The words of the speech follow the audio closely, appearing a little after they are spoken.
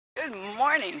Good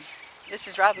morning. This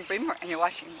is Robin Bremer and you're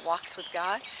watching Walks with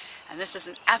God. And this is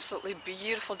an absolutely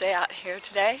beautiful day out here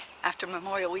today after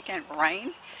Memorial Weekend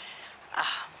rain.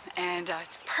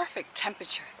 It's perfect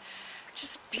temperature.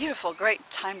 Just beautiful, great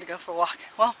time to go for a walk.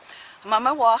 Well, I'm on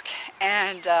my walk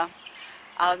and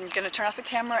I'm going to turn off the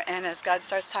camera, and as God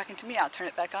starts talking to me, I'll turn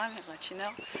it back on and let you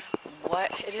know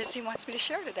what it is He wants me to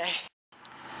share today.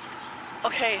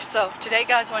 Okay, so today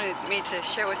God's wanted me to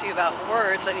share with you about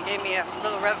words, and He gave me a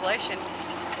little revelation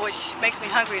which makes me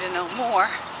hungry to know more,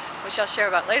 which I'll share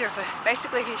about later. But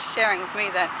basically He's sharing with me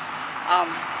that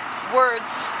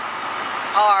words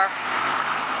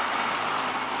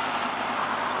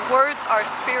are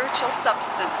spiritual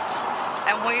substance,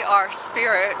 and we are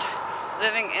spirit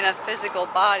living in a physical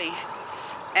body,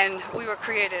 and we were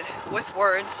created with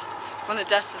words from the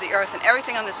dust of the earth, and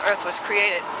everything on this earth was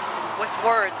created with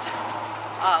words.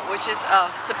 Which is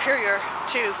superior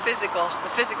to the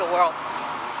physical world.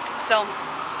 So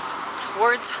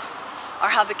words are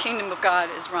how the kingdom of God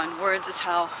is run. Words is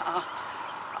how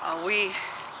we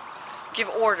give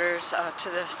orders to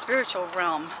the spiritual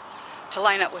realm to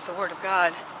line up with the Word of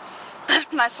God.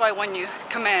 That's why when you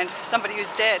command somebody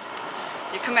who's dead,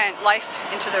 you command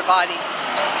life into their body,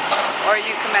 or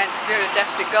you command the spirit of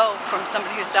death to go from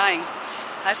somebody who's dying.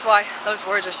 That's why those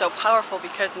words are so powerful,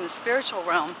 because in the spiritual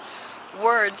realm,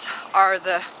 words are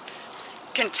the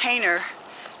container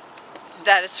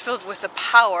that is filled with the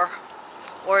power,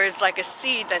 or is like a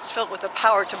seed that's filled with the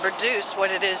power to produce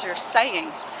what it is you're saying.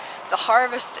 The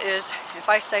harvest is, if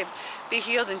I say, be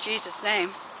healed in Jesus'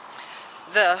 name,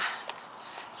 the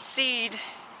seed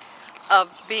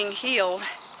of being healed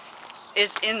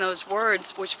is in those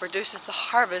words, which produces the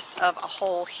harvest of a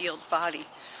whole healed body.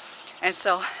 And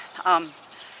so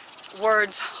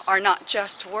words are not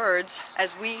just words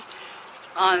as we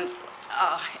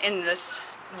in this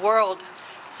world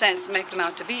sense make them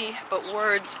out to be, but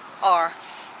words are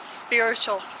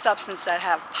spiritual substance that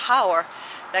have power,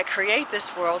 that create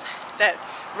this world, that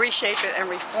reshape it and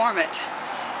reform it.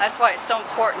 That's why it's so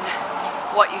important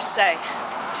what you say.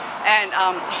 And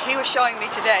he was showing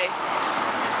me today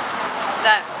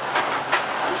that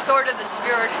the sword of the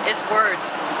Spirit is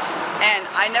words, and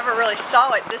I never really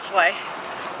saw it this way.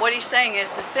 What he's saying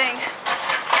is the thing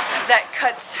that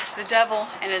cuts the devil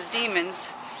and his demons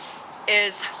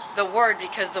is the word,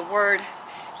 because the word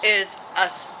is a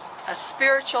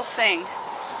spiritual thing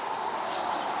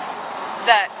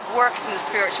that works in the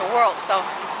spiritual world. So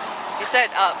he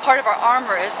said part of our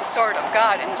armor is the sword of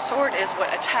God, and the sword is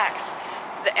what attacks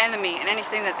the enemy and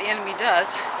anything that the enemy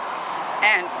does.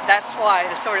 And that's why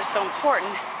the sword is so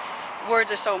important.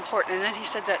 Words are so important. And then he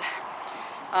said that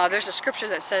there's a scripture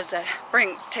that says that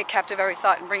take captive every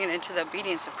thought and bring it into the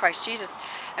obedience of Christ Jesus.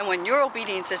 And when your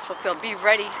obedience is fulfilled, be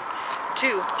ready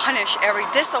to punish every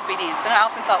disobedience. And I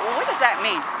often thought, well, what does that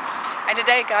mean? And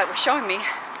today God was showing me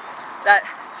that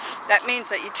that means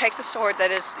that you take the sword,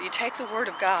 that is, you take the Word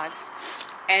of God,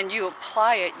 and you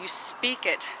apply it, you speak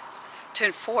it to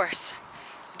enforce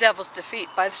the devil's defeat.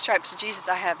 By the stripes of Jesus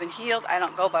I have been healed. I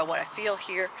don't go by what I feel,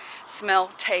 hear, smell,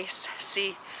 taste,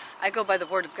 see. I go by the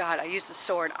Word of God. I use the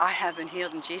sword. I have been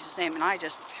healed in Jesus' name. And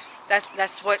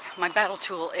that's what my battle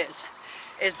tool is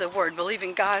the Word.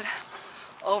 Believing God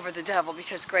over the devil,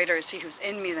 because greater is He who's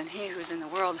in me than he who's in the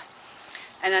world.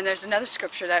 And then there's another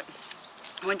scripture that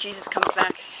when Jesus comes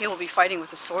back, He will be fighting with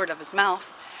the sword of His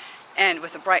mouth and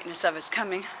with the brightness of His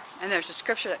coming. And there's a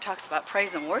scripture that talks about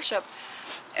praise and worship,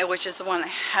 which is the one I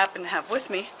happen to have with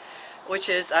me, which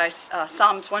is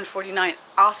Psalms 149.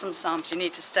 Awesome Psalms. You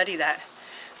need to study that.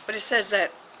 But it says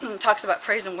that, talks about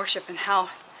praise and worship, and how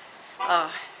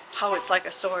it's like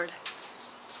a sword,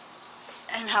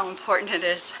 and how important it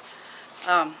is.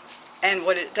 And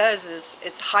what it does is,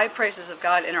 it's high praises of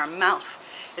God in our mouth,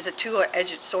 is a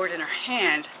two-edged sword in our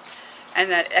hand, and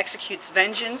that executes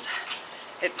vengeance,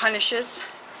 it punishes,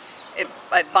 it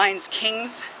binds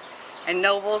kings and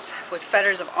nobles with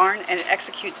fetters of iron, and it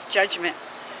executes judgment.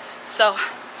 So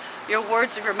your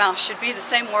words of your mouth should be the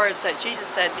same words that Jesus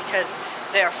said, because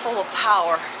they are full of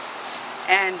power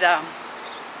and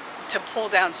to pull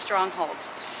down strongholds.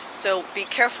 So be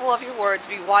careful of your words,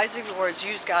 be wise of your words,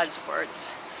 use God's words,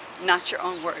 not your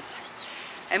own words.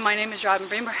 And my name is Robin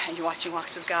Bremer, and you're watching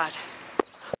Walks with God.